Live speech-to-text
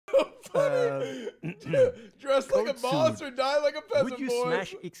so funny. Dress like a boss or die like a peasant. Would you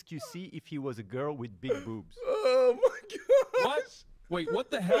smash xQc if he was a girl with big boobs? Oh my god. What? Wait,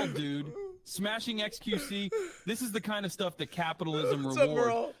 what the hell, dude? Smashing xQc? This is the kind of stuff that capitalism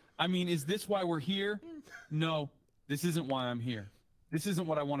rewards. I mean, is this why we're here? No, this isn't why I'm here. This isn't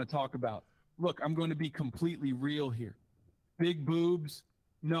what I want to talk about. Look, I'm going to be completely real here. Big boobs?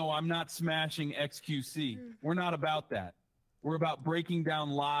 No, I'm not smashing xQc. We're not about that. We're about breaking down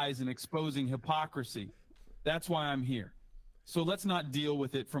lies and exposing hypocrisy. That's why I'm here. So let's not deal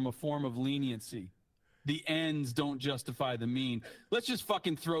with it from a form of leniency. The ends don't justify the mean. Let's just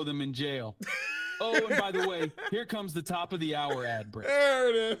fucking throw them in jail. Oh, and by the way, here comes the top of the hour ad break. There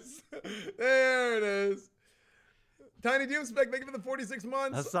it is. There it is. Tiny Doomspec, thank you for the 46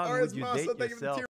 months. Hassan, would you date yourself?